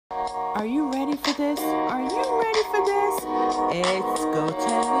Are you ready for this? Are you ready for this? It's Go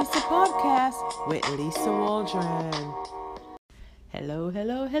Tell Lisa podcast with Lisa Waldron. Hello,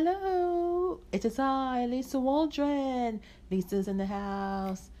 hello, hello. It is I, Lisa Waldron. Lisa's in the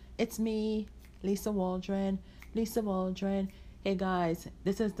house. It's me, Lisa Waldron. Lisa Waldron. Hey guys,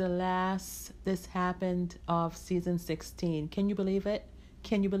 this is the last This Happened of season 16. Can you believe it?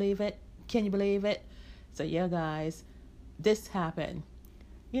 Can you believe it? Can you believe it? So yeah, guys, this happened.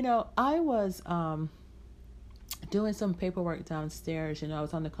 You know, I was doing some paperwork downstairs. You know, I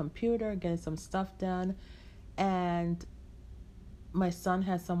was on the computer getting some stuff done, and my son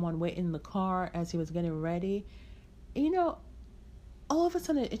had someone waiting in the car as he was getting ready. You know, all of a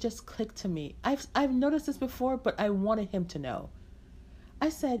sudden it just clicked to me. I've noticed this before, but I wanted him to know. I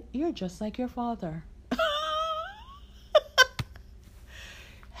said, "You're just like your father."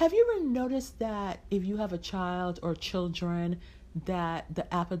 Have you ever noticed that if you have a child or children, that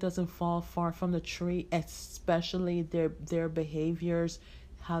the apple doesn't fall far from the tree, especially their behaviors,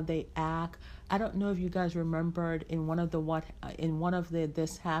 how they act? I don't know if you guys remembered in one of the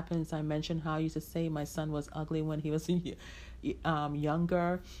This Happens, I mentioned how I used to say my son was ugly when he was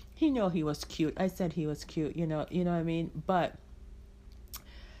younger. He knew he was cute. I said he was cute, you know what I mean? But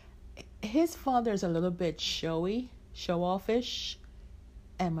his father is a little bit show-offish,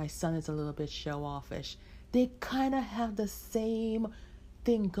 and my son is a little bit show-offish. They kind of have the same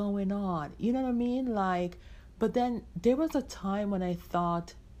thing going on. You know what I mean? But then there was a time when I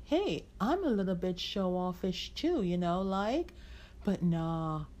thought, hey, I'm a little bit show-offish too, but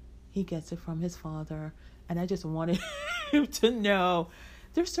nah, he gets it from his father. And I just wanted him to know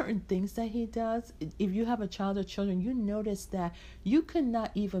there's certain things that he does. If you have a child or children, you notice that you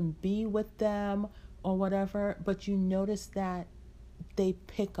cannot even be with them or whatever, but you notice that they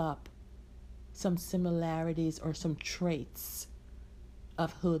pick up some similarities or some traits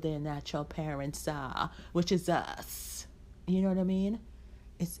of who their natural parents are, which is us. You know what I mean?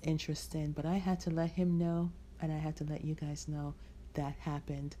 It's interesting, but I had to let him know, and I had to let you guys know that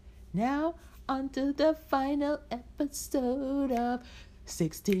happened. Now, on to the final episode of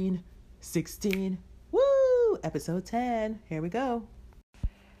 16. Woo! Episode 10. Here we go.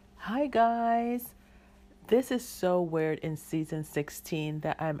 Hi, guys. This is so weird in season 16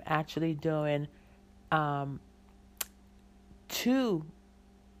 that I'm actually doing 2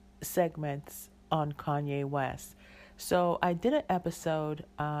 segments on Kanye West. So I did an episode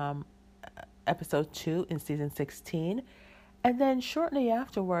 2 in season 16, and then shortly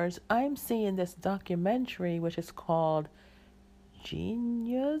afterwards, I'm seeing this documentary which is called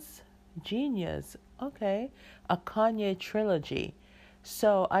Genius, okay, a Kanye trilogy.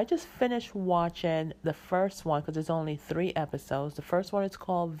 So I just finished watching the first one because there's only 3 episodes. The first one is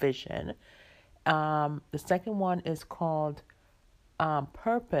called Vision. The second one is called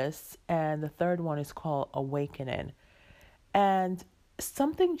Purpose, and the third one is called Awakening. And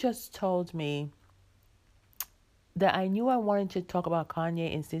something just told me that I knew I wanted to talk about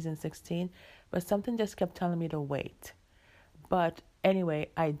Kanye in season 16, but something just kept telling me to wait. But anyway,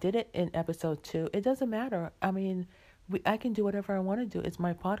 I did it in episode 2. It doesn't matter. I mean, I can do whatever I want to do. It's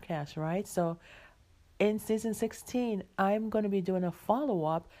my podcast, right? So in season 16, I'm going to be doing a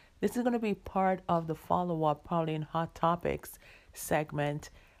follow-up. This is going to be part of the follow-up, probably in Hot Topics segment.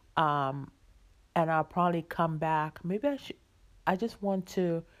 And I'll probably come back. Maybe I just want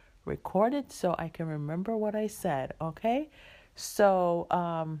to record it so I can remember what I said, okay? So,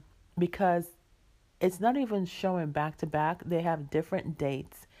 because it's not even showing back to back. They have different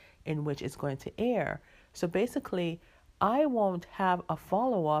dates in which it's going to air. So basically, I won't have a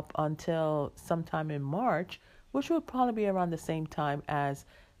follow-up until sometime in March, which will probably be around the same time as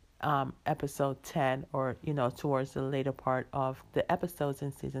episode 10, or, towards the later part of the episodes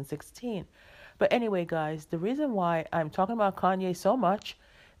in season 16. But anyway, guys, the reason why I'm talking about Kanye so much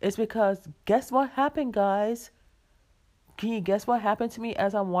is because guess what happened, guys? Can you guess what happened to me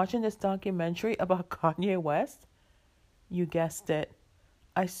as I'm watching this documentary about Kanye West? You guessed it.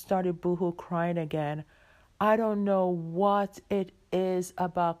 I started boohoo crying again. I don't know what it is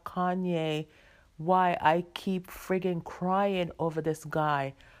about Kanye, why I keep friggin' crying over this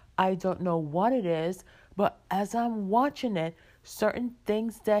guy. I don't know what it is, but as I'm watching it, certain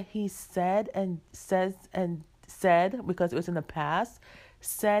things that he said and said, because it was in the past,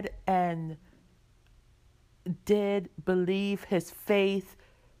 said and did, believe, his faith,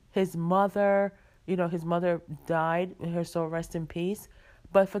 his mother, his mother died, her soul rest in peace.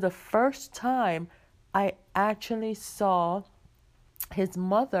 But for the first time, I actually saw his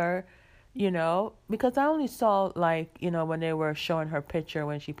mother, because I only saw when they were showing her picture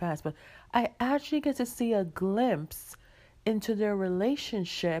when she passed, but I actually get to see a glimpse into their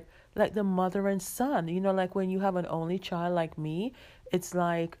relationship like the mother and son. Like when you have an only child like me, it's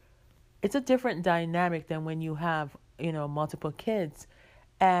like it's a different dynamic than when you have, multiple kids.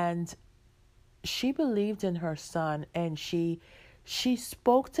 And she believed in her son, and she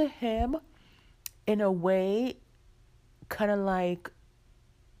spoke to him in a way kind of like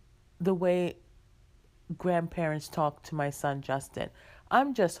the way grandparents talk to my son Justin.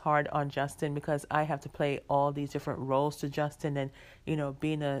 I'm just hard on Justin because I have to play all these different roles to Justin and,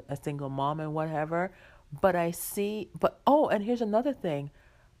 being a single mom and whatever. But and here's another thing.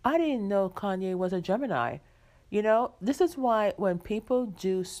 I didn't know Kanye was a Gemini. This is why when people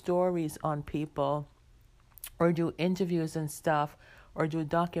do stories on people or do interviews and stuff or do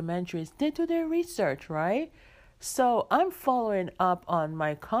documentaries, they do their research, right? So I'm following up on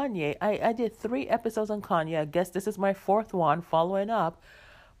my Kanye. I did 3 episodes on Kanye. I guess this is my 4th one following up.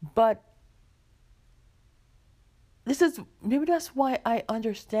 But maybe that's why I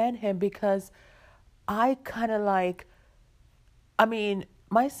understand him, because I kind of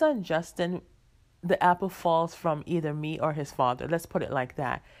my son Justin, the apple falls from either me or his father. Let's put it like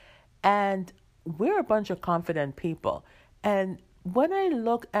that. And we're a bunch of confident people. And when I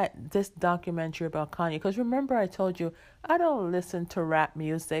look at this documentary about Kanye, because remember I told you I don't listen to rap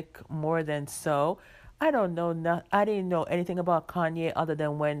music more than so. I didn't know anything about Kanye other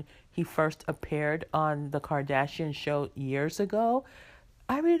than when he first appeared on the Kardashian show years ago.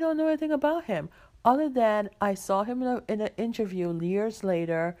 I really don't know anything about him other than I saw him in an interview years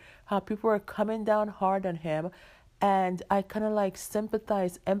later, how people were coming down hard on him. And I kind of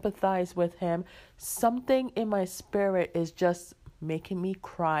empathize with him. Something in my spirit is just making me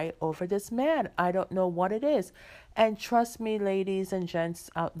cry over this man. I don't know what it is. And trust me, ladies and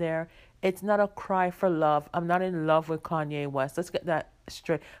gents out there, it's not a cry for love. I'm not in love with Kanye West. Let's get that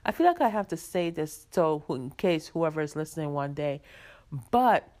straight. I feel like I have to say this so in case whoever is listening one day.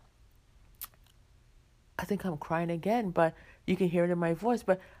 But I think I'm crying again, but you can hear it in my voice.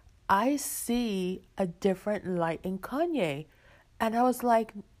 But I see a different light in Kanye. And I was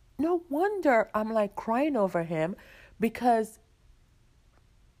like, no wonder I'm like crying over him, because,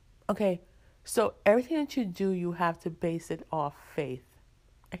 okay, so everything that you do, you have to base it off faith.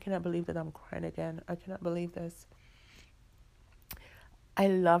 I cannot believe that I'm crying again. I cannot believe this. I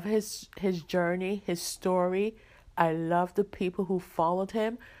love his journey, his story. I love the people who followed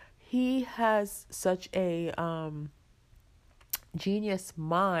him. He has such a genius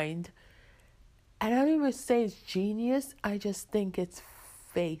mind. And I don't even say it's genius. I just think it's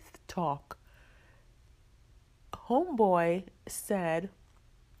faith talk. Homeboy said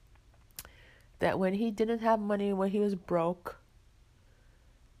that when he didn't have money, when he was broke,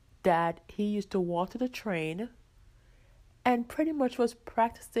 that he used to walk to the train and pretty much was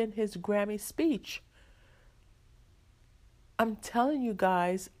practicing his Grammy speech. I'm telling you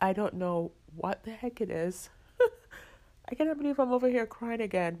guys, I don't know what the heck it is. I cannot believe I'm over here crying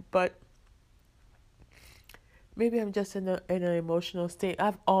again, but maybe I'm just in an emotional state.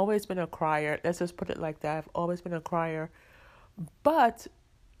 I've always been a crier. Let's just put it like that. I've always been a crier. But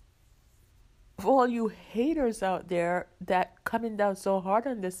for all you haters out there that coming down so hard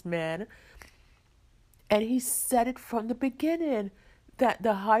on this man, and he said it from the beginning, that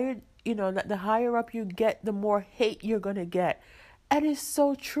the higher up you get, the more hate you're going to get. And it's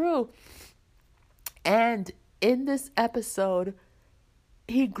so true. And in this episode,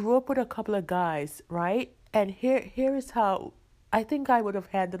 he grew up with a couple of guys, right? And here is how I think I would have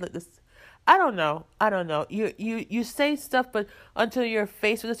handled it. I don't know. You say stuff, but until you're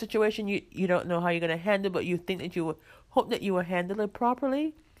faced with a situation, you don't know how you're going to handle it, but you think that you would hope that you will handle it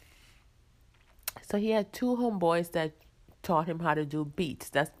properly. So he had 2 homeboys that taught him how to do beats.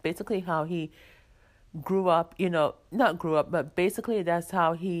 That's basically how he grew up, not grew up, but basically that's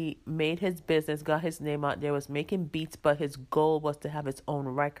how he made his business, got his name out there, was making beats, but his goal was to have his own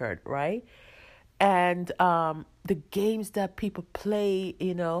record, right? And the games that people play,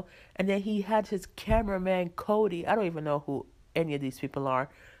 and then he had his cameraman, Cody. I don't even know who any of these people are,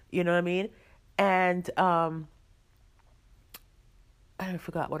 you know what I mean? And I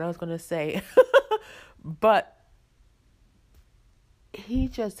forgot what I was going to say, but he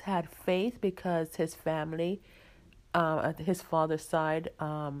just had faith because his family, at his father's side,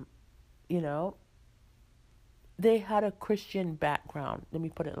 they had a Christian background. Let me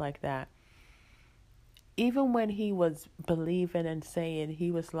put it like that. Even when he was believing and saying,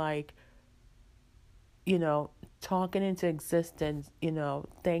 he was like, talking into existence,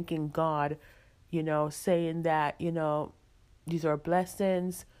 thanking God, saying that, these are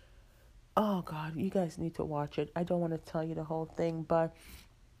blessings. Oh God, you guys need to watch it. I don't want to tell you the whole thing, but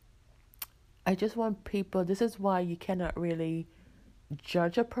I just want people, this is why you cannot really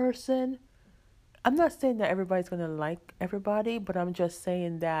judge a person. I'm not saying that everybody's going to like everybody, but I'm just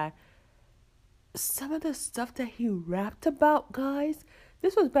saying that some of the stuff that he rapped about, guys,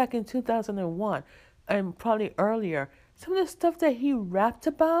 this was back in 2001 and probably earlier. Some of the stuff that he rapped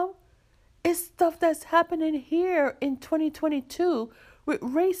about is stuff that's happening here in 2022 with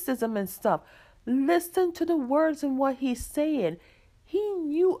racism and stuff. Listen to the words and what he's saying. He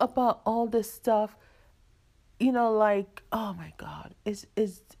knew about all this stuff, like, oh my God,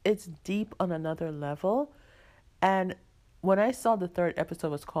 it's deep on another level. And when I saw the third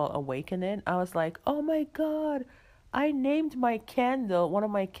episode was called Awakening, I was like, oh my God, I named my candle, one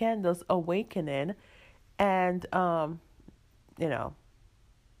of my candles, Awakening. And, you know,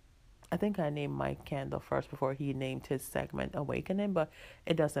 I think I named my candle first before he named his segment Awakening, but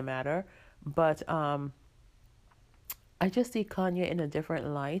it doesn't matter. But I just see Kanye in a different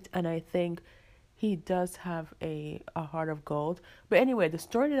light, and I think he does have a heart of gold. But anyway, the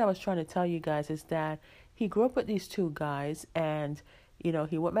story that I was trying to tell you guys is that he grew up with these two guys, and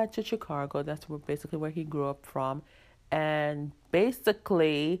he went back to Chicago. That's basically where he grew up from, and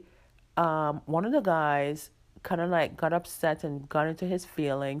basically, one of the guys kind of like got upset and got into his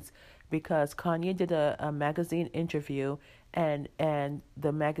feelings because Kanye did a magazine interview, and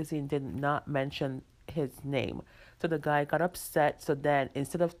the magazine did not mention his name. So the guy got upset. So then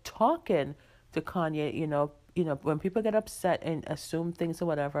instead of talking to Kanye, when people get upset and assume things or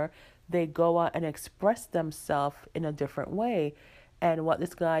whatever, they go out and express themselves in a different way. And what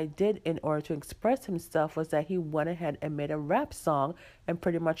this guy did in order to express himself was that he went ahead and made a rap song and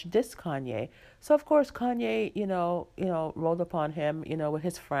pretty much dissed Kanye. So of course Kanye, rolled upon him, with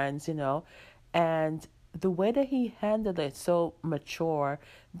his friends, and the way that he handled it, so mature,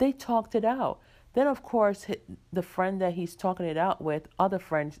 they talked it out. Then, of course, the friend that he's talking it out with, other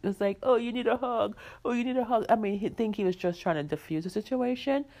friends, was like, oh, you need a hug. Oh, you need a hug. I mean, he think he was just trying to diffuse the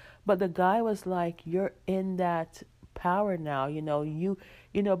situation. But the guy was like, you're in that power now,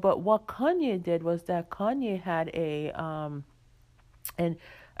 But what Kanye did was that Kanye had a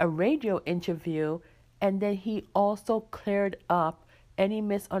radio interview, and then he also cleared up any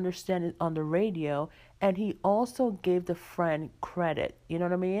misunderstanding on the radio, and he also gave the friend credit. You know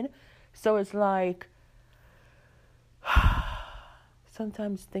what I mean? So it's like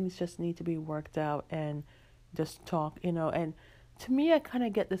sometimes things just need to be worked out and just talk, And to me, I kind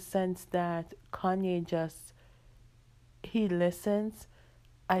of get the sense that Kanye he listens.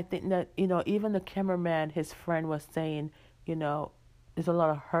 I think that, even the cameraman, his friend, was saying, there's a lot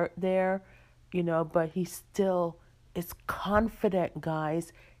of hurt there, but he still is confident,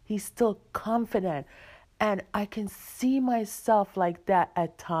 guys. He's still confident. And I can see myself like that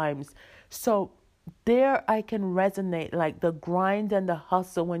at times. So there I can resonate, like the grind and the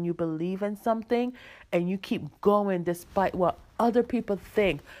hustle when you believe in something and you keep going despite what other people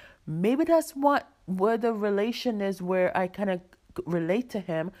think. Maybe that's where the relation is, where I kind of relate to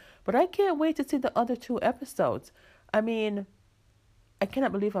him. But I can't wait to see the other 2 episodes. I mean, I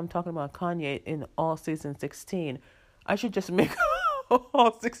cannot believe I'm talking about Kanye in all season 16. I should just make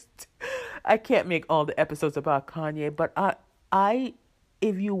all 16. I can't make all the episodes about Kanye, but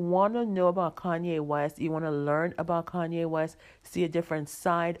if you want to know about Kanye West, you want to learn about Kanye West, see a different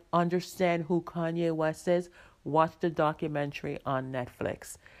side, understand who Kanye West is, watch the documentary on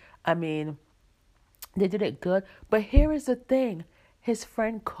Netflix. I mean, they did it good. But here is the thing. His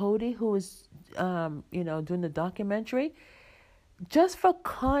friend Cody, who was, doing the documentary, just for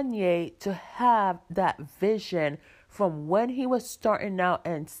Kanye to have that vision from when he was starting out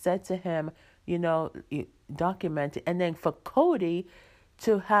and said to him, document it. And then for Cody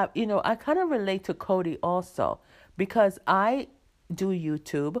to have, I kind of relate to Cody also because I do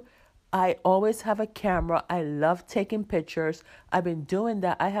YouTube. I always have a camera. I love taking pictures. I've been doing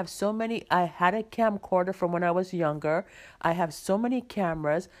that. I had a camcorder from when I was younger. I have so many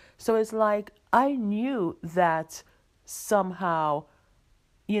cameras. So it's like I knew that somehow,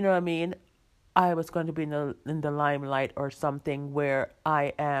 I was going to be in the limelight or something where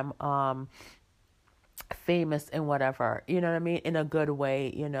I am famous and whatever, in a good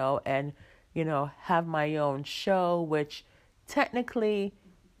way, and, have my own show, which technically,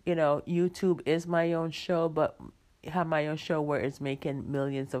 YouTube is my own show, but have my own show where it's making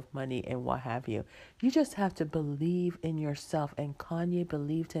millions of money and what have you. You just have to believe in yourself, and Kanye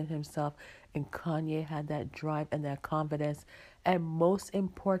believed in himself, and Kanye had that drive and that confidence, and most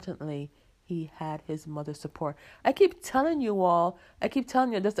importantly, he had his mother's support. I keep telling you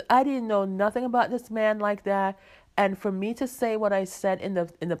this. I didn't know nothing about this man like that. And for me to say what I said in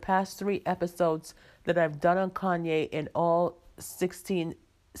the past 3 episodes that I've done on Kanye in all 16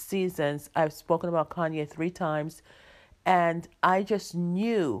 seasons, I've spoken about Kanye 3 times, and I just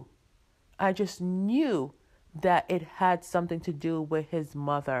knew that it had something to do with his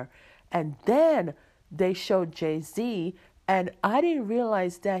mother. And then they showed Jay-Z, and I didn't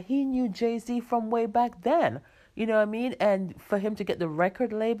realize that he knew Jay-Z from way back then. You know what I mean? And for him to get the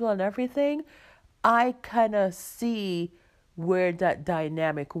record label and everything, I kind of see where that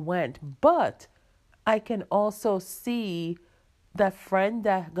dynamic went. But I can also see that friend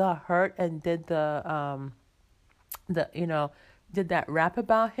that got hurt and did did that rap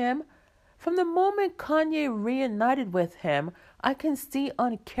about him. From the moment Kanye reunited with him, I can see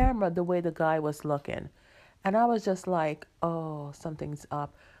on camera the way the guy was looking. And I was just like, oh, something's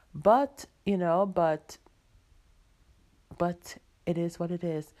up. But it is what it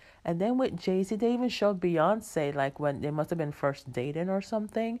is. And then with Jay-Z, they even showed Beyonce, like when they must have been first dating or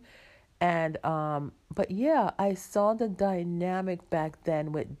something. And but yeah, I saw the dynamic back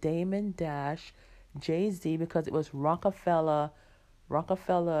then with Damon Dash, Jay-Z, because it was Rockefeller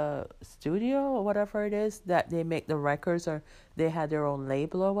Studio or whatever it is that they make the records, or they had their own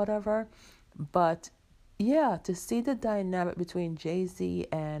label or whatever. But yeah, to see the dynamic between Jay-Z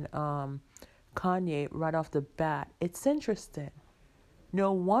and Kanye right off the bat, it's interesting.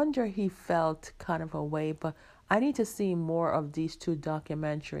 No wonder he felt kind of a way, but I need to see more of these two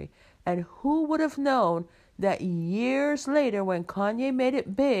documentary. And who would have known that years later, when Kanye made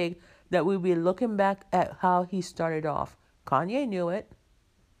it big, that we'd be looking back at how he started off. Kanye knew it.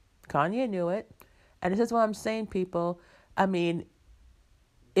 And this is what I'm saying, people. I mean,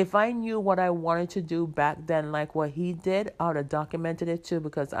 if I knew what I wanted to do back then, like what he did, I would have documented it too,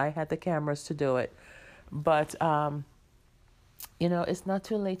 because I had the cameras to do it. But, it's not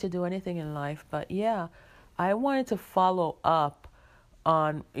too late to do anything in life. But yeah, I wanted to follow up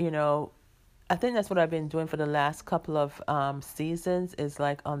on, I think that's what I've been doing for the last couple of seasons, is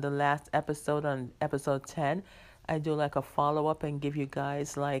like on the last episode, on episode 10, I do like a follow up and give you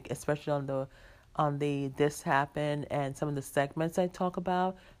guys, like, especially on the this happened and some of the segments I talk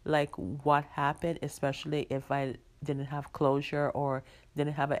about, like what happened, especially if I didn't have closure or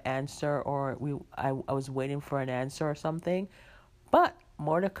didn't have an answer, or I was waiting for an answer or something. But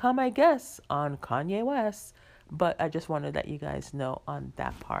more to come, I guess, on Kanye West. But I just wanted to let you guys know on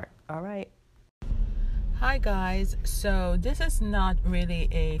that part. All right. Hi guys, so this is not really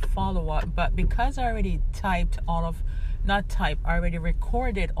a follow-up, but because I already I already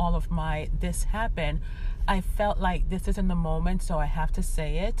recorded all of my This Happened, I felt like this isn't the moment, so I have to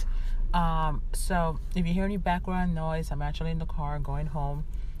say it. So if you hear any background noise, I'm actually in the car going home.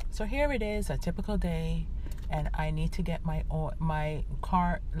 So here it is, a typical day, and I need to get my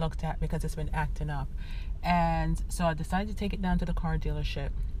car looked at because it's been acting up. And so I decided to take it down to the car dealership.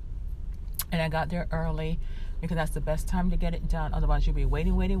 And I got there early because that's the best time to get it done. Otherwise, you'll be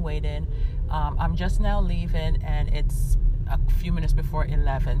waiting. I'm just now leaving, and it's a few minutes before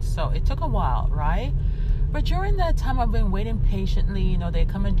 11. So it took a while, right? But during that time, I've been waiting patiently. They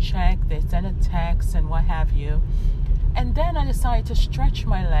come and check. They send a text and what have you. And then I decided to stretch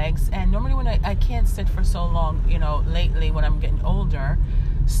my legs. And normally when I can't sit for so long, lately when I'm getting older.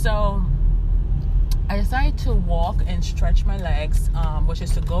 So I decided to walk and stretch my legs, which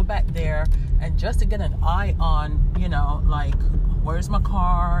is to go back there and just to get an eye on, like, where's my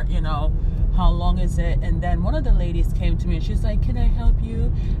car, how long is it? And then one of the ladies came to me and she's like, can I help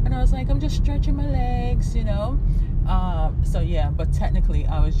you? And I was like, I'm just stretching my legs, So yeah, but technically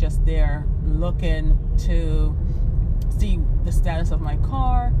I was just there looking to see the status of my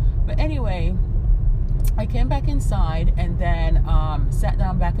car. But anyway, I came back inside and then sat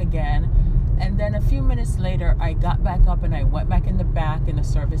down back again. And then a few minutes later, I got back up and I went back in the back in the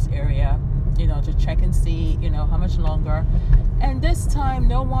service area, to check and see, how much longer. And this time,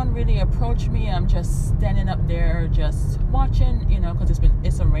 no one really approached me. I'm just standing up there, just watching, because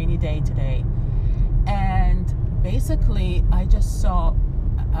it's a rainy day today. And basically, I just saw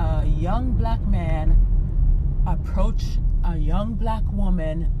a young black man approach a young black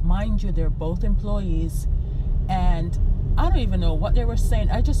woman. Mind you, they're both employees. And I don't even know what they were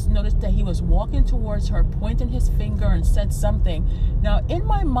saying. I just noticed that he was walking towards her, pointing his finger and said something. Now, in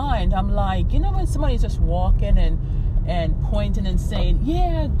my mind, I'm like, when somebody's just walking and pointing and saying,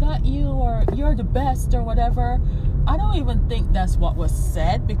 yeah, got you, or you're the best, or whatever. I don't even think that's what was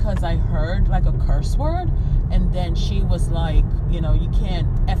said, because I heard like a curse word. And then she was like, you can't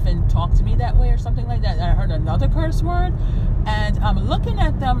effing talk to me that way, or something like that. And I heard another curse word. And I'm looking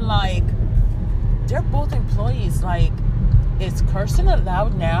at them like, they're both employees. Like, is cursing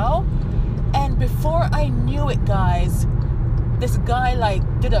allowed now? And before I knew it, guys, this guy like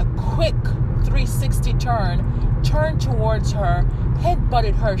did a quick 360 turn, turned towards her,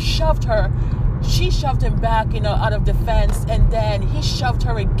 headbutted her, shoved her. She shoved him back, out of defense, and then he shoved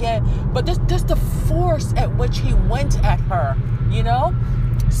her again. But just the force at which he went at her,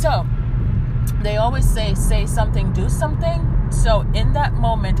 So they always say something, do something. So in that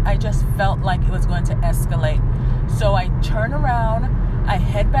moment, I just felt like it was going to escalate. So I turn around, I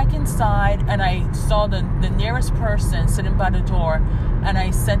head back inside, and I saw the nearest person sitting by the door, and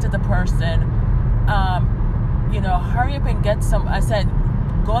I said to the person, hurry up and get some. I said,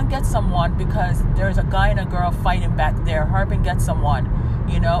 go and get someone because there's a guy and a girl fighting back there. Hurry up and get someone,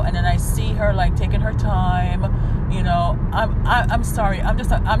 And then I see her like taking her time, I'm sorry.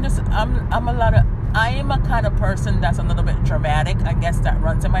 I am a kind of person that's a little bit dramatic. I guess that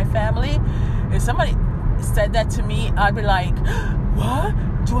runs in my family. If somebody said that to me, I'd be like, what?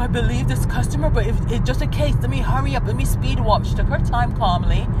 Do I believe this customer? But if it's just a case, let me hurry up, let me speed walk. She took her time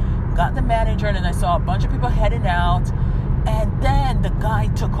calmly, got the manager, and then I saw a bunch of people heading out, and then the guy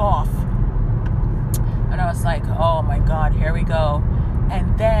took off. And I was like, oh my God, here we go.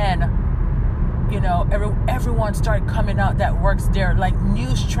 And then, everyone started coming out that works there, like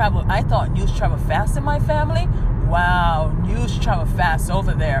news travel. I thought news travel fast in my family. Wow, news travel fast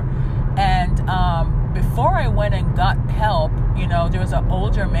over there. And before I went and got help, there was an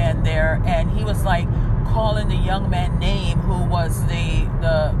older man there, and he was like calling the young man name who was the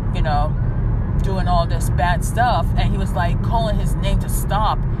doing all this bad stuff, and he was like calling his name to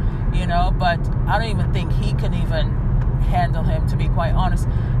stop, but I don't even think he can even handle him, to be quite honest.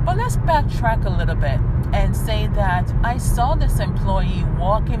 But let's backtrack a little bit and say that I saw this employee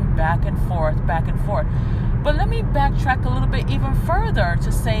walking back and forth. But let me backtrack a little bit even further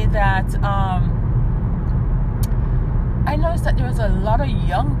to say that I noticed that there was a lot of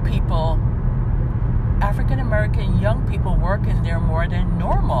young people, African American young people working there more than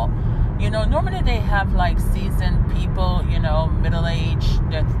normal. Normally they have like seasoned people, middle-aged,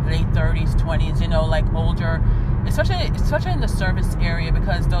 late 30s, 20s, like older, especially in the service area,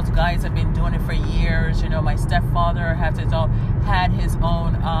 because those guys have been doing it for years. My stepfather had his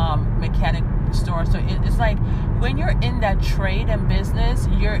own mechanic store. So it's like when you're in that trade and business,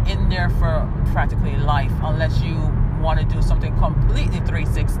 you're in there for practically life, unless you want to do something completely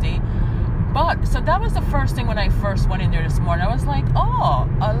 360. But so that was the first thing when I first went in there this morning. I was like, oh,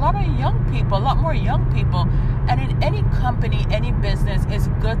 a lot more young people. And in any company, any business, it's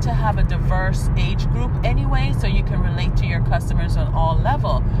good to have a diverse age group anyway, so you can relate to your customers on all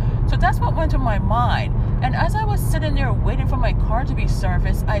levels. So that's what went through my mind. And as I was sitting there waiting for my car to be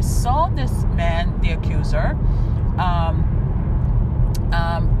serviced, I saw this man, the accuser.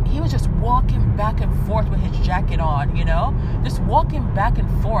 He was just walking back and forth with his jacket on, just walking back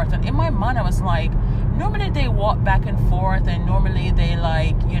and forth. And in my mind, I was like, normally they walk back and forth, and normally they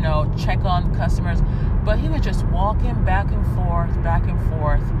check on customers, but he was just walking back and forth.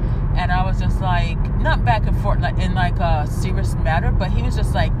 And I was just like, not back and forth like in like a serious matter, but he was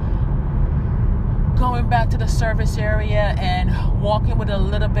just like going back to the service area and walking with a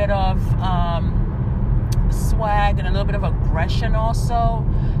little bit of swag and a little bit of aggression also.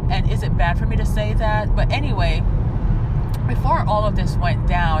 And is it bad for me to say that? But anyway, before all of this went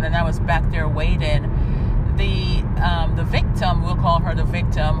down and I was back there waiting, the victim, we'll call her the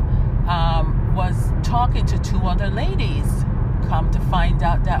victim, was talking to two other ladies. Come to find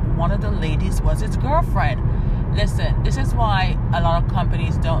out that one of the ladies was his girlfriend. Listen, this is why a lot of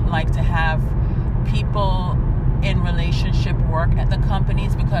companies don't like to have people in relationship work at the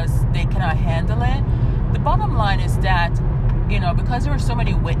companies, because they cannot handle it. The bottom line is that, because there were so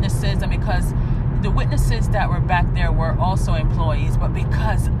many witnesses, and because the witnesses that were back there were also employees, but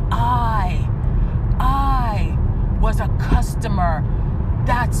because I was a customer,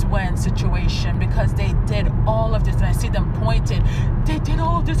 that's when situation, because they did all of this, and I see them pointing, they did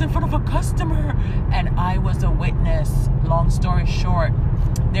all of this in front of a customer, and I was a witness. Long story short,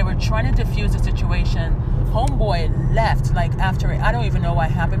 they were trying to defuse the situation. Homeboy left, like after it, I don't even know what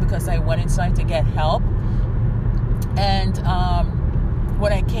happened, because I went inside to get help. And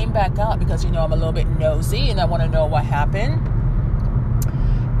when I came back out, because I'm a little bit nosy and I want to know what happened,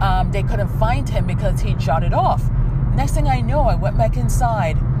 they couldn't find him because he jotted off. Next thing I know, I went back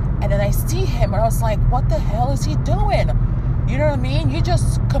inside, and then I see him, and I was like, what the hell is he doing? You know what I mean? You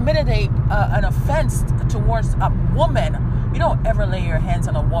just committed an offense towards a woman. You don't ever lay your hands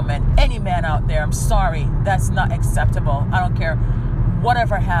on a woman. Any man out there, I'm sorry, that's not acceptable. I don't care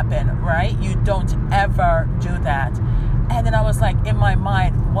whatever happened, right? You don't ever do that. And then I was like, in my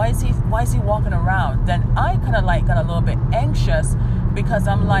mind, why is he walking around? Then I kind of got a little bit anxious, because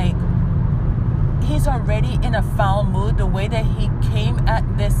I'm like, he's already in a foul mood. The way that he came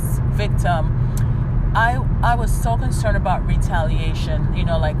at this victim, I was so concerned about retaliation, you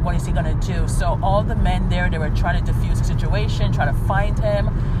know, like what is he going to do? So all the men there, they were trying to defuse the situation, try to find him.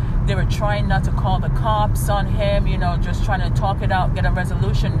 They were trying not to call the cops on him, you know, just trying to talk it out, get a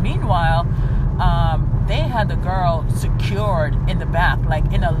resolution. Meanwhile, they had the girl secured in the back,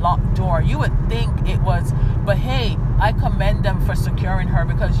 like in a locked door. You would think it was, but hey, I commend them for securing her,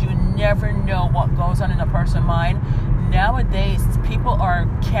 because you never know what goes on in a person's mind. Nowadays, people are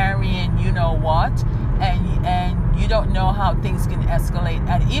carrying you know what, and you don't know how things can escalate.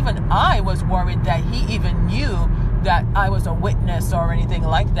 And even I was worried that he even knew that I was a witness or anything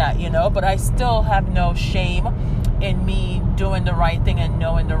like that, you know. But I still have no shame in me doing the right thing and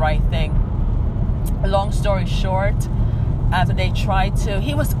knowing the right thing. Long story short, after they tried to,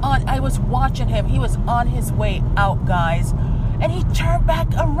 I was watching him. He was on his way out, guys, and he turned back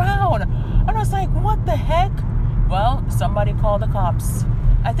around. And I was like, what the heck? Well, somebody called the cops.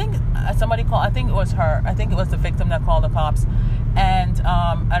 I think it was her. I think it was the victim that called the cops. And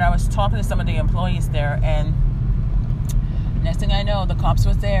I was talking to some of the employees there, and next thing I know, the cops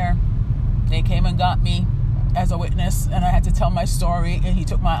was there. They came and got me as a witness, and I had to tell my story, and he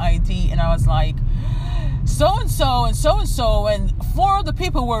took my ID, and I was like, so-and-so and so-and-so, and 4 of the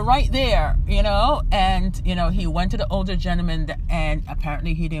people were right there, you know. And, you know, he went to the older gentleman, and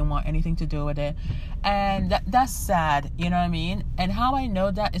apparently he didn't want anything to do with it. And that's sad, you know what I mean? And how I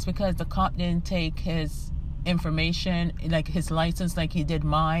know that is because the cop didn't take his information, like his license, like he did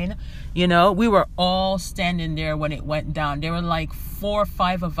mine. You know, we were all standing there when it went down. There were like 4 or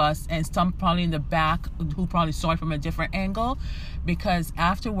 5 of us, and some probably in the back who probably saw it from a different angle, because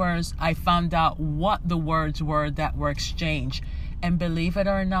afterwards I found out what the words were that were exchanged. And believe it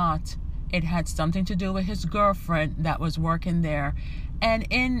or not, it had something to do with his girlfriend that was working there. And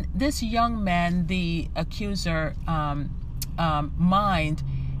in this young man, the accuser, mind,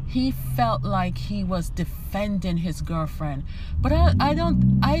 he felt like he was defending his girlfriend. But I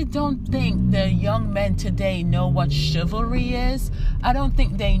don't think the young men today know what chivalry is. I don't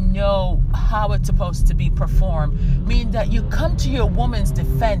think they know how it's supposed to be performed. Meaning that you come to your woman's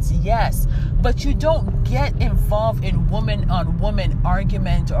defense, yes, but you don't get involved in woman on woman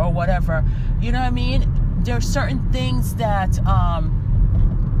argument or whatever. You know what I mean? There's certain things that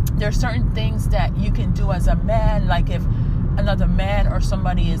you can do as a man, like if another man or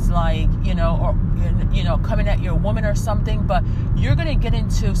somebody is like, you know, or, you know, coming at your woman or something, but you're going to get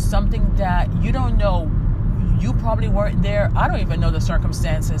into something that you don't know. You probably weren't there. I don't even know the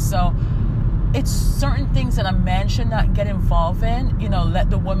circumstances. So it's certain things that a man should not get involved in, you know, let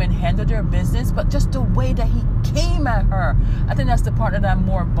the woman handle their business, but just the way that he came at her, I think that's the part that I'm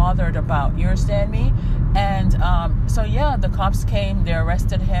more bothered about. You understand me? And so yeah, the cops came, they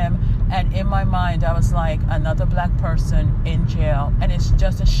arrested him, and in my mind I was like, another black person in jail. And it's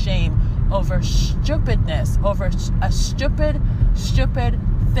just a shame over stupidness, over a stupid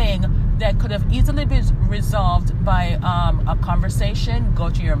thing that could have easily been resolved by a conversation. Go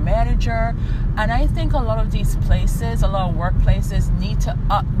to your manager. And I think a lot of these places, a lot of workplaces need to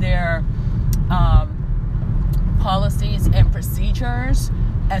up their policies and procedures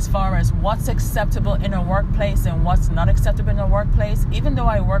as far as what's acceptable in a workplace and what's not acceptable in a workplace. Even though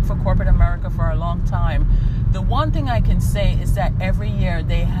I worked for corporate America for a long time, the one thing I can say is that every year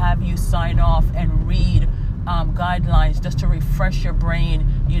they have you sign off and read guidelines just to refresh your brain,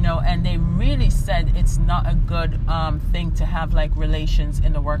 you know, and they really said it's not a good thing to have like relations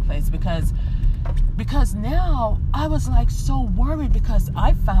in the workplace, because now I was like so worried, because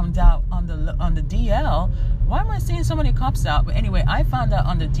I found out on the DL. Why am I seeing so many cops out? But anyway, I found out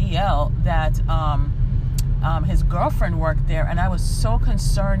on the DL that his girlfriend worked there, and I was so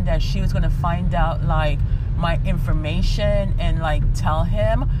concerned that she was going to find out like my information and like tell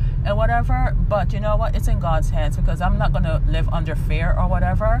him and whatever. But you know what? It's in God's hands, because I'm not going to live under fear or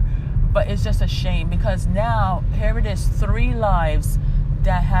whatever. But it's just a shame, because now here it is, 3 lives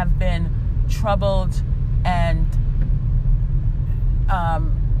that have been troubled and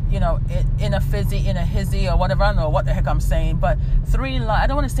you know, in a hizzy or whatever. I don't know what the heck I'm saying, but 3 lives, I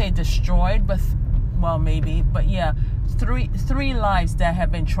don't want to say destroyed, but well, maybe, but yeah, three lives that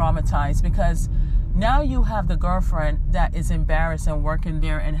have been traumatized, because now you have the girlfriend that is embarrassed and working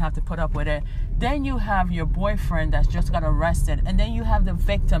there and have to put up with it. Then you have your boyfriend that's just got arrested, and then you have the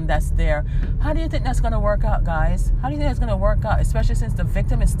victim that's there. How do you think that's going to work out, guys? How do you think that's going to work out, especially since the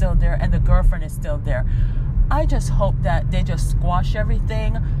victim is still there and the girlfriend is still there? I just hope that they just squash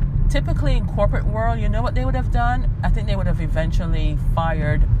everything. Typically in corporate world, you know what they would have done? I think they would have eventually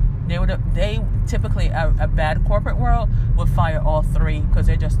fired. They typically, a bad corporate world would fire all 3, because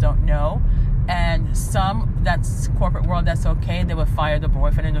they just don't know. And some, that's corporate world, that's okay, they would fire the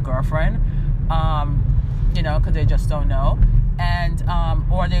boyfriend and the girlfriend. because they just don't know. And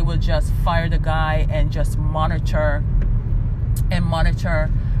or they would just fire the guy and just monitor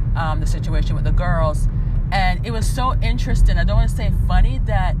the situation with the girls. And it was so interesting. I don't want to say funny,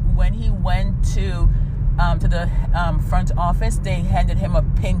 that when he went to the front office, they handed him a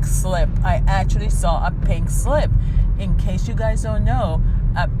pink slip. I actually saw a pink slip. In case you guys don't know,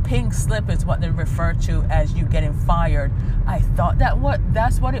 a pink slip is what they refer to as you getting fired. I thought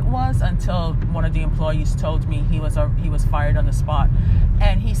that's what it was, until one of the employees told me he was fired on the spot,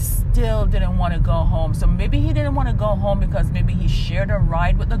 and he still didn't want to go home. So maybe he didn't want to go home because maybe he shared a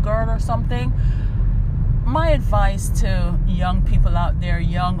ride with the girl or something. My advice to young people out there,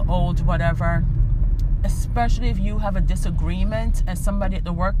 young, old, whatever, especially if you have a disagreement as somebody at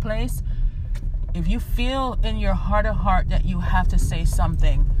the workplace, if you feel in your heart of heart that you have to say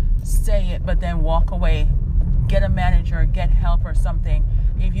something, say it, but then walk away. Get a manager, get help or something.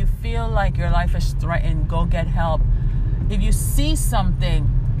 If you feel like your life is threatened, go get help. If you see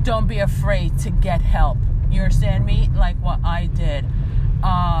something, don't be afraid to get help. You understand me? Like what I did.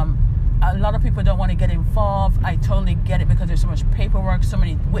 A lot of people don't want to get involved. I totally get it, because there's so much paperwork, so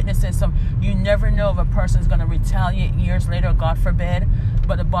many witnesses. You never know if a person's going to retaliate years later, God forbid.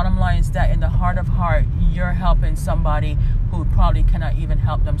 But the bottom line is that in the heart of heart, you're helping somebody who probably cannot even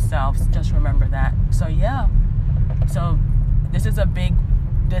help themselves. Just remember that. So yeah. So this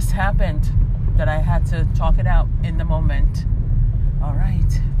happened that I had to talk it out in the moment. All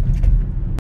right.